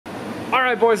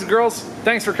Alright boys and girls,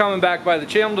 thanks for coming back by the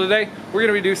channel today. We're going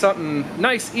to be doing something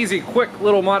nice, easy, quick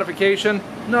little modification.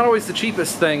 Not always the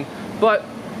cheapest thing, but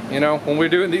you know, when we're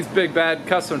doing these big bad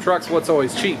custom trucks, what's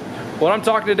always cheap? What I'm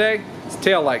talking today is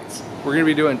tail lights. We're going to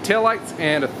be doing tail lights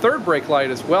and a third brake light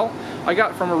as well. I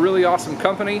got it from a really awesome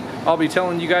company. I'll be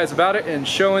telling you guys about it and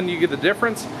showing you the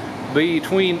difference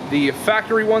between the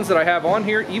factory ones that I have on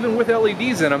here, even with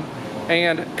LEDs in them,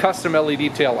 and custom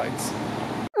LED tail lights.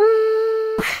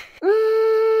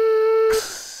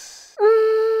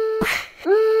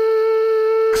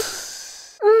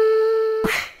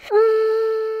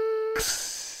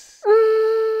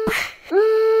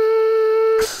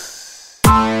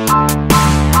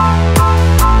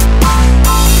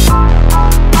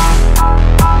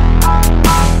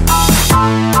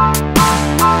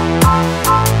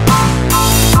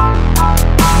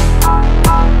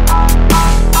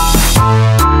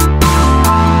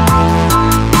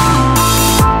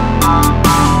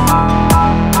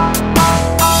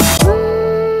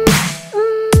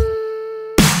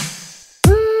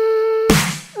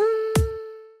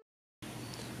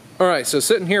 Alright, so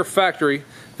sitting here factory,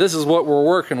 this is what we're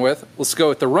working with. Let's go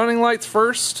with the running lights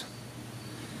first.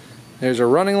 There's our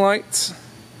running lights.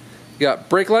 You got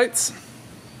brake lights.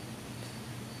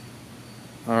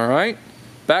 Alright,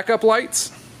 backup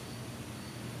lights.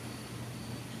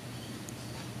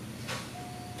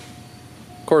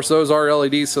 Of course those are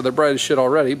LEDs, so they're bright as shit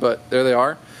already, but there they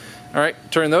are.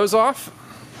 Alright, turn those off.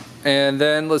 And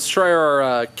then let's try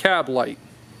our cab light.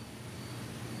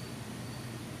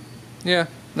 Yeah.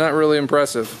 Not really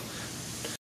impressive.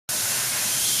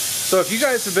 So if you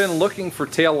guys have been looking for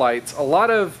tail lights, a lot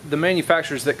of the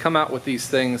manufacturers that come out with these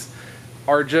things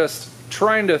are just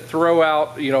trying to throw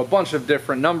out, you know, a bunch of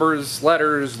different numbers,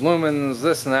 letters, lumens,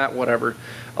 this and that, whatever.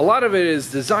 A lot of it is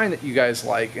design that you guys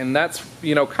like, and that's,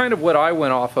 you know, kind of what I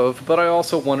went off of, but I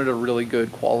also wanted a really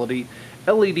good quality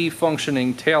LED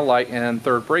functioning tail light and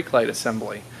third brake light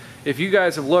assembly. If you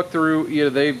guys have looked through, you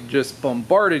know, they've just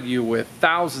bombarded you with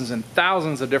thousands and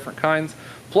thousands of different kinds.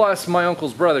 Plus, my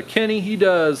uncle's brother Kenny, he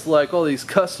does like all these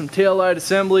custom taillight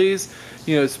assemblies,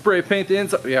 you know, spray paint the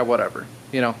inside, yeah, whatever.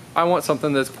 You know, I want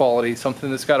something that's quality, something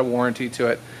that's got a warranty to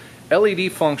it.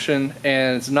 LED function,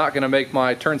 and it's not going to make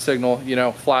my turn signal, you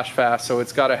know, flash fast, so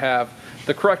it's got to have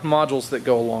the correct modules that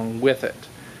go along with it.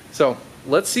 So,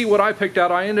 let's see what I picked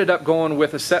out. I ended up going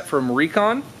with a set from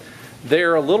Recon.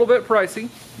 They're a little bit pricey.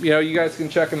 You know, you guys can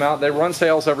check them out. They run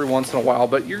sales every once in a while,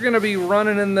 but you're going to be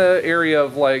running in the area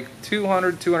of like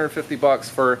 200, 250 bucks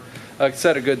for a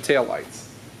set of good tail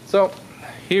lights. So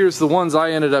here's the ones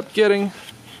I ended up getting.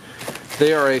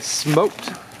 They are a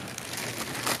smoked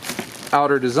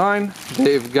outer design.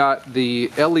 They've got the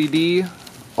LED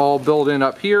all built in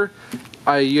up here.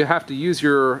 You have to use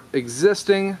your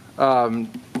existing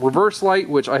reverse light,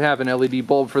 which I have an LED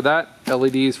bulb for that.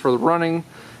 LEDs for the running.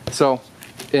 So,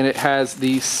 and it has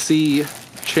the C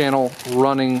channel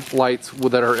running lights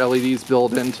that are LEDs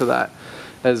built into that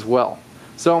as well.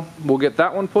 So we'll get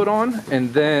that one put on,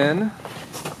 and then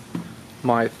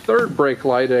my third brake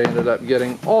light I ended up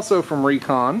getting also from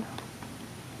Recon.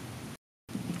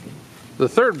 The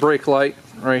third brake light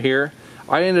right here,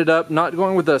 I ended up not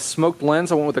going with a smoked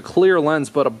lens. I went with a clear lens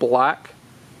but a black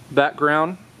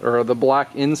background, or the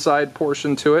black inside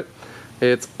portion to it.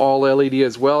 It's all LED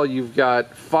as well. You've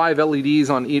got 5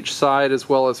 LEDs on each side, as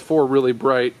well as 4 really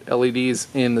bright LEDs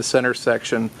in the center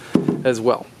section as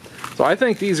well. So I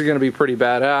think these are going to be pretty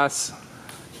badass.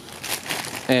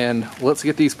 And let's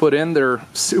get these put in. They're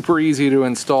super easy to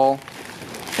install.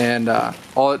 And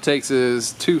all it takes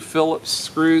is 2 Phillips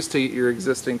screws to get your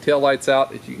existing taillights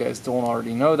out. If you guys don't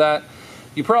already know that,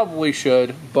 you probably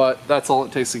should, but that's all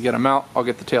it takes to get them out. I'll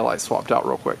get the taillights swapped out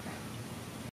real quick.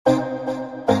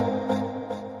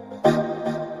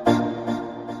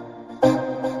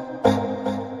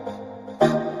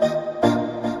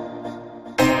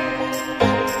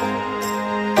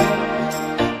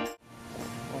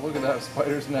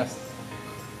 Spider's nest.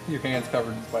 Your hand's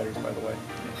covered in spiders, by the way.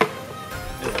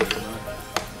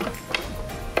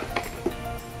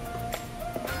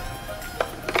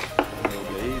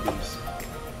 Little babies.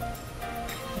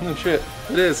 No shit.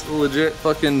 It is a legit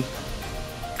fucking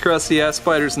crusty ass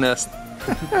spider's nest.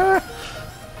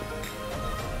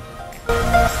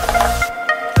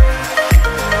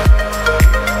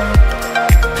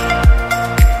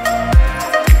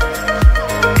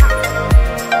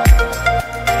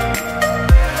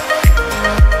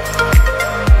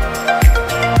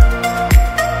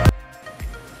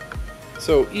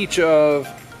 So each of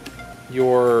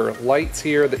your lights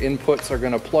here, the inputs are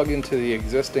going to plug into the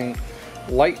existing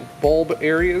light bulb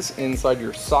areas inside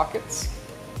your sockets.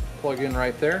 Plug in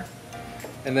right there.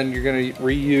 and then you're going to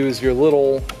reuse your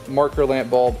little marker lamp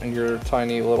bulb and your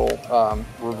tiny little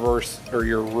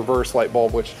reverse light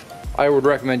bulb, which I would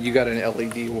recommend you got an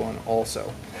LED one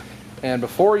also. And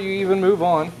before you even move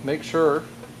on, make sure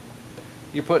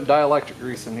you put dielectric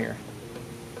grease in here.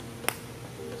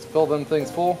 Just fill them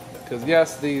things full, because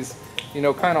yes, these, you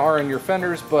know, kind of are in your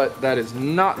fenders, but that does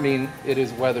not mean it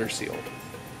is weather sealed.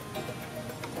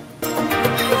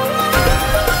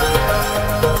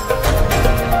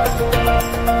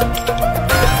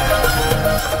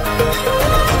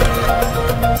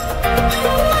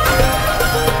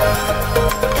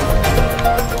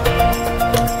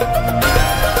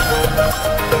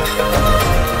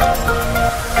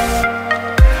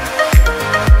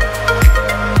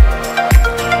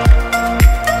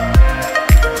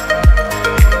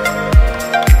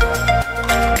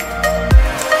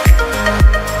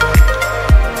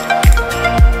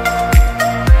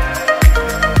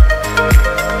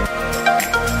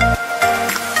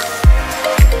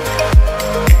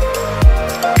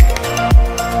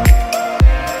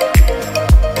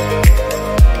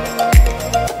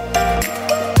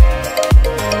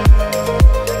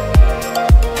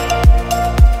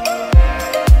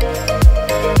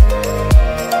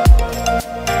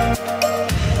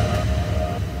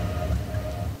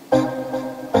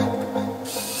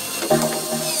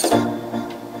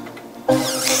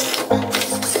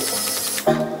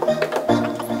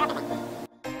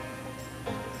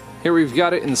 Here we've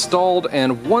got it installed,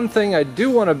 and one thing I do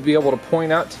want to be able to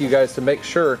point out to you guys to make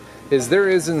sure is there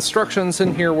is instructions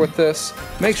in here with this.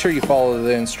 Make sure you follow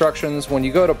the instructions. When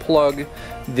you go to plug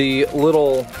the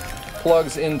little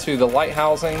plugs into the light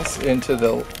housings, into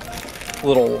the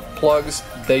little plugs,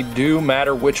 they do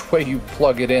matter which way you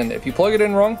plug it in. If you plug it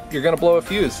in wrong, you're gonna blow a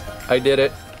fuse. I did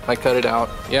it, I cut it out.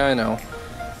 Yeah, I know.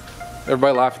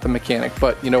 Everybody laugh at the mechanic,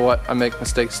 but you know what? I make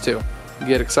mistakes too.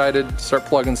 Get excited, start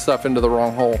plugging stuff into the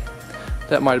wrong hole.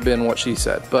 That might have been what she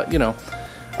said, but you know.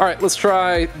 All right, let's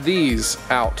try these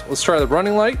out. Let's try the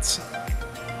running lights.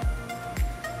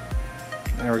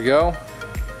 There we go.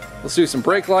 Let's do some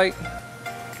brake light.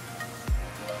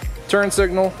 Turn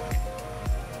signal.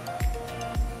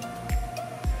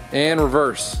 And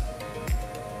reverse.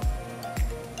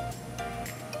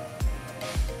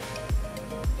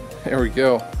 There we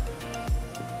go.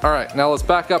 All right, now let's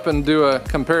back up and do a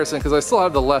comparison because I still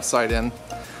have the left side in.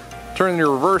 Turn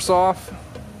your reverse off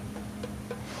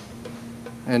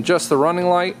and just the running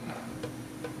light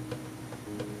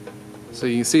so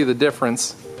you can see the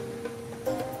difference.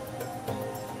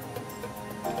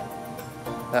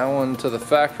 That one to the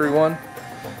factory one.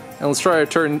 And let's try to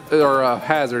turn our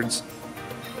hazards.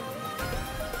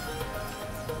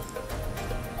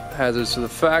 Hazards to the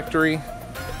factory.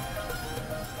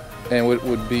 And what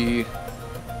would be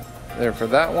there for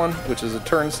that one, which is a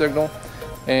turn signal.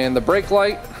 And the brake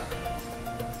light,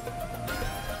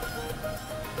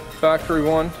 factory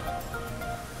one,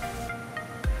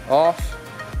 off,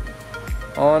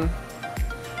 on,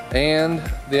 and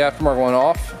the aftermarket one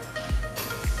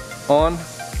off, on.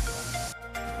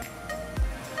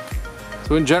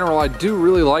 So in general, I do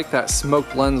really like that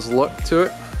smoked lens look to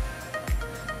it.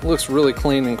 It looks really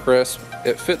clean and crisp.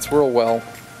 It fits real well.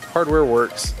 Hardware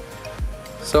works.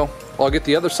 So I'll get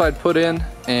the other side put in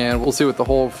and we'll see what the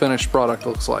whole finished product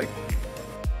looks like.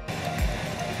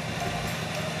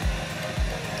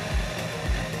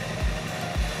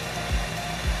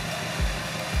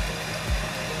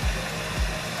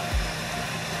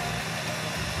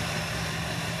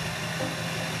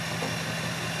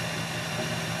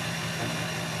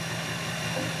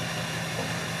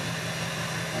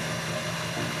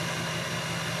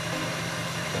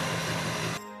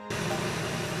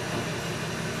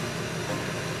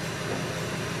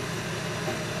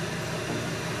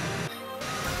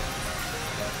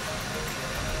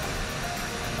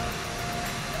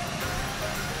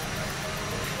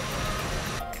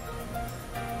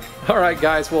 Alright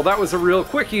guys, well that was a real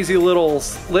quick easy little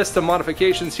list of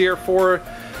modifications here for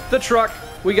the truck.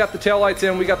 We got the taillights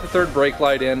in, we got the third brake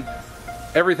light in.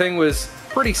 Everything was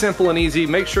pretty simple and easy.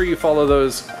 Make sure you follow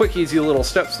those quick easy little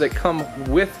steps that come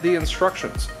with the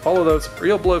instructions. Follow those or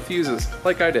you'll blow fuses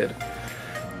like I did.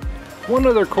 One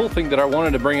other cool thing that I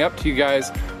wanted to bring up to you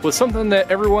guys was something that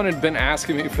everyone had been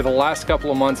asking me for the last couple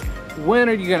of months. When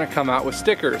are you going to come out with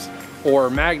stickers or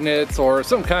magnets or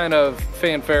some kind of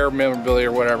fanfare memorabilia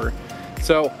or whatever?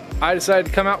 So I decided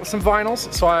to come out with some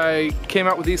vinyls, so I came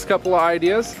out with these couple of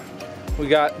ideas. We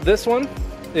got this one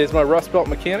is my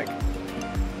Rustbeltmechanic.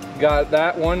 Got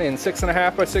that one in 6.5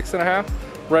 by 6.5,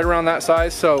 right around that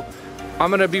size. So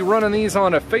I'm gonna be running these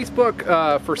on a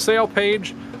Facebook for sale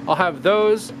page. I'll have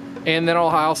those And then I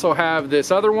also have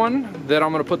this other one that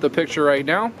I'm going to put the picture right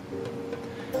now.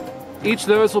 Each of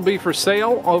those will be for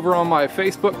sale over on my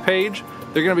Facebook page.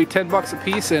 They're going to be 10 bucks a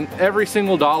piece, and every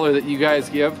single dollar that you guys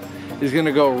give is going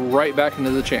to go right back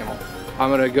into the channel. I'm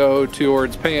going to go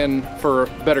towards paying for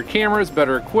better cameras,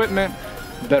 better equipment,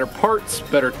 better parts,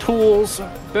 better tools,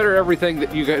 better everything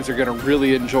that you guys are going to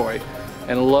really enjoy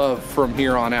and love from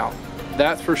here on out.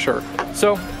 That's for sure.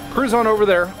 So cruise on over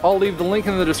there. I'll leave the link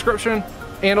in the description,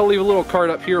 and I'll leave a little card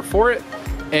up here for it.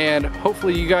 And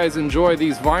hopefully you guys enjoy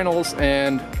these vinyls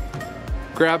and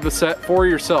grab a set for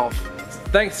yourself.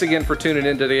 Thanks again for tuning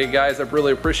in today, guys. I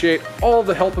really appreciate all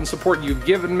the help and support you've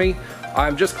given me.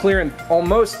 I'm just clearing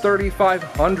almost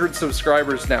 3,500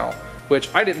 subscribers now,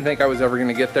 which I didn't think I was ever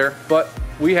gonna get there, but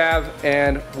we have,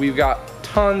 and we've got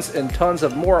tons and tons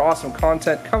of more awesome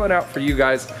content coming out for you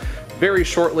guys very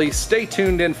shortly. Stay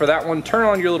tuned in for that one. Turn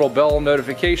on your little bell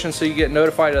notification so you get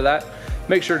notified of that.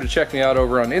 Make sure to check me out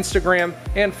over on Instagram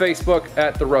and Facebook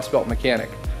at Therustbeltmechanic.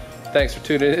 Thanks for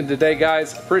tuning in today,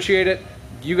 guys. Appreciate it.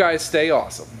 You guys stay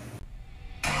awesome.